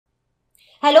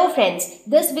Hello friends,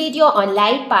 this video on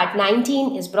Light Part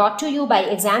 19 is brought to you by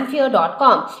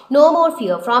examfear.com. No more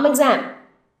fear from exam.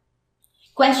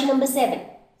 Question number 7.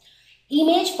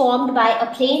 Image formed by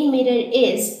a plane mirror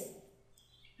is,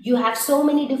 you have so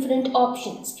many different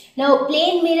options. Now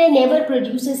plane mirror never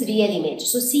produces real image.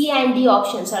 So C and D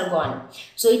options are gone.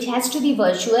 So it has to be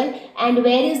virtual. And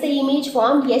where is the image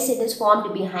formed? Yes, it is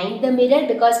formed behind the mirror,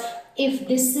 because if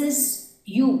this is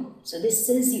you, so this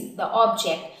is you, the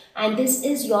object, and this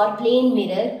is your plane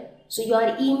mirror, so your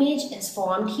image is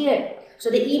formed here. So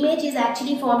the image is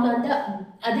actually formed on the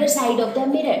other side of the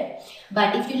mirror.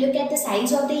 But if you look at the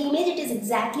size of the image, it is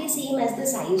exactly same as the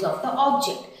size of the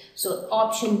object. So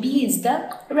option B is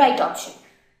the right option.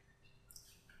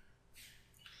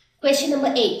 Question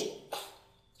number 8.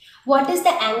 What is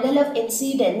the angle of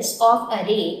incidence of a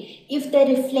ray if the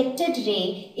reflected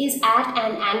ray is at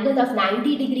an angle of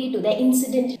 90 degree to the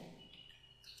incident?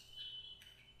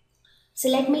 So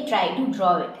let me try to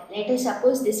draw it. Let us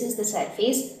suppose this is the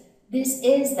surface, this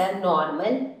is the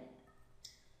normal,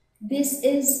 this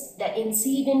is the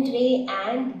incident ray,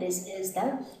 and this is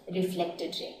the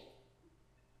reflected ray.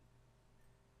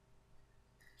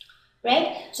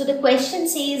 Right? So the question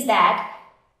says that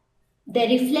the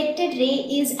reflected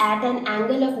ray is at an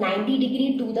angle of 90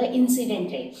 degree to the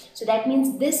incident ray. So that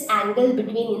means this angle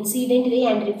between incident ray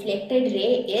and reflected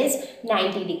ray is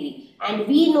 90 degree. And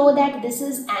we know that this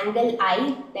is angle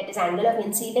I, that is angle of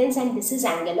incidence, and this is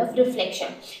angle of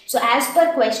reflection. So as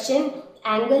per question,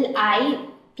 angle I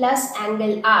plus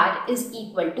angle R is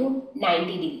equal to 90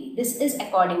 degree. This is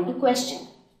according to question.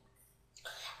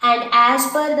 And as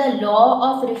per the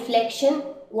law of reflection,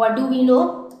 what do we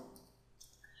know?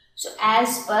 So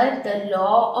as per the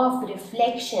law of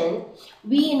reflection,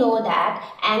 we know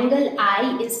that angle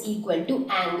I is equal to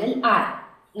angle R.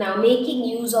 Now making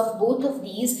use of both of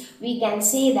these, we can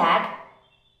say that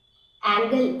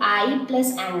angle I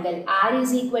plus angle R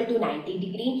is equal to 90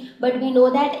 degree. But we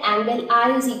know that angle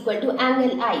R is equal to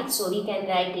angle I. So we can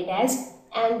write it as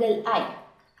angle I.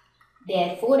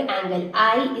 Therefore, angle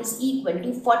I is equal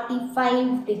to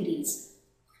 45 degrees.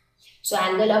 So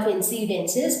angle of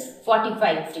incidence is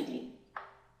 45 degree.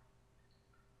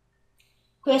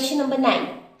 Question number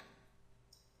 9.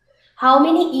 How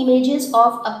many images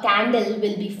of a candle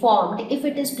will be formed if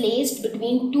it is placed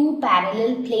between two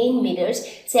parallel plane mirrors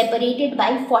separated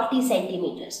by 40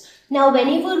 centimeters? Now,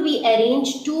 whenever we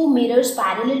arrange two mirrors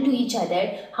parallel to each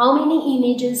other, how many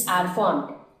images are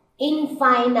formed?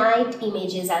 Infinite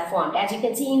images are formed, as you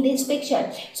can see in this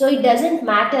picture. So it doesn't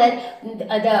matter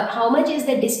how much is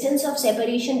the distance of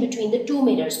separation between the two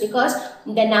mirrors, because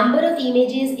the number of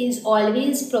images is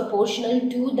always proportional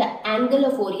to the angle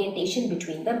of orientation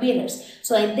between the mirrors.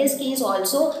 So in this case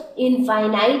also,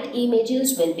 infinite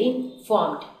images will be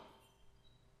formed.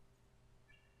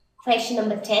 Question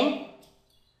number 10.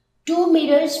 Two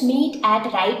mirrors meet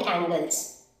at right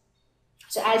angles.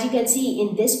 So as you can see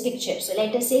in this picture, so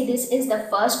let us say this is the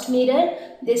first mirror,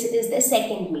 this is the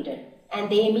second mirror, and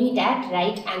they meet at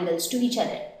right angles to each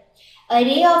other. A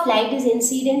ray of light is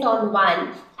incident on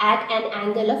one at an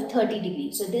angle of 30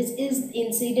 degrees. So this is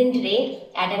incident ray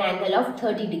at an angle of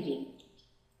 30 degrees.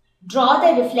 Draw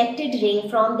the reflected ray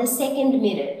from the second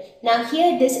mirror. Now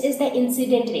here this is the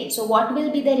incident ray. So what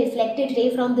will be the reflected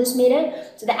ray from this mirror?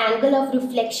 So the angle of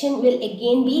reflection will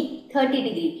again be 30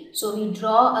 degree. So we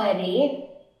draw a ray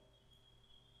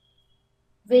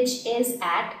which is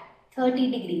at 30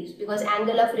 degrees, because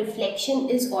angle of reflection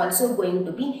is also going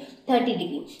to be 30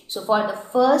 degree. So for the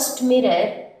first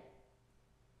mirror,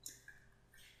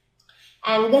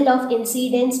 angle of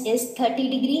incidence is 30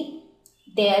 degree.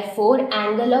 Therefore,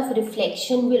 angle of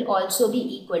reflection will also be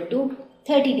equal to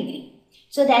 30 degree.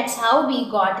 So that's how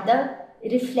we got the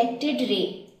reflected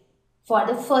ray for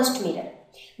the first mirror.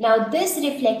 Now this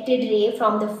reflected ray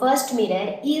from the first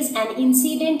mirror is an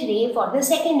incident ray for the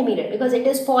second mirror, because it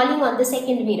is falling on the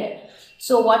second mirror.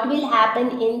 So what will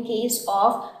happen in case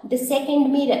of the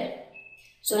second mirror?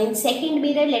 So in second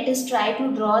mirror, let us try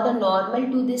to draw the normal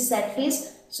to this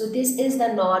surface. So this is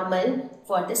the normal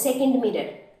for the second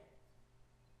mirror.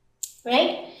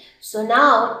 Right? So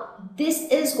now this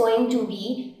is going to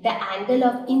be the angle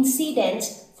of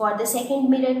incidence for the second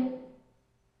mirror.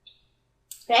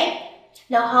 Right?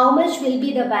 Now how much will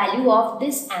be the value of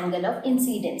this angle of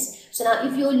incidence? So now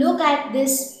if you look at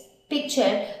this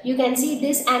picture, you can see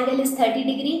this angle is 30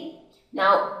 degree.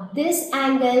 Now this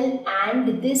angle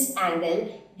and this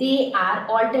angle, they are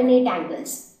alternate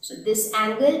angles. So this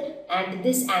angle and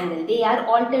this angle, they are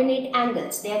alternate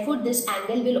angles. Therefore this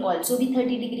angle will also be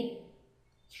 30 degree.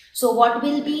 So what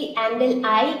will be angle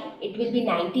I? It will be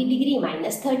 90 degree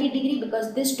minus 30 degree,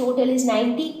 because this total is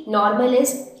 90, normal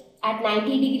is at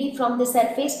 90 degree from the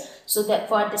surface. So that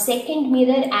for the second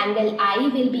mirror, angle I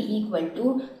will be equal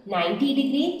to 90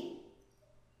 degree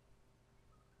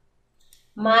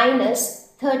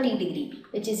minus 30 degree,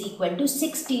 which is equal to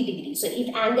 60 degree. So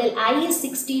if angle I is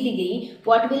 60 degree,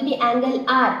 what will be angle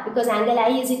R? Because angle I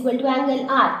is equal to angle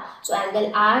R. So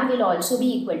angle R will also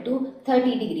be equal to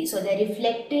 30 degree. So the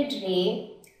reflected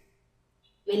ray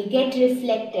will get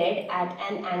reflected at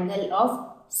an angle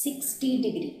of 60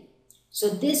 degree. So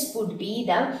this would be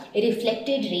the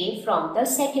reflected ray from the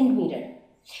second mirror.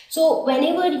 So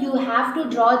whenever you have to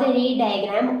draw the ray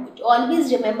diagram,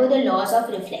 always remember the laws of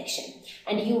reflection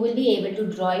and you will be able to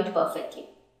draw it perfectly.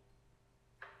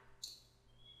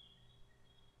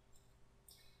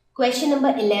 Question number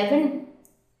 11.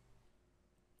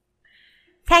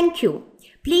 Thank you.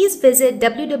 Please visit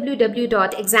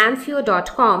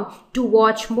www.examfear.com to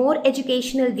watch more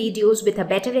educational videos with a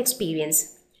better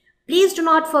experience. Please do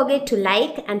not forget to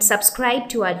like and subscribe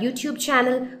to our YouTube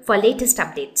channel for latest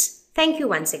updates. Thank you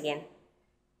once again.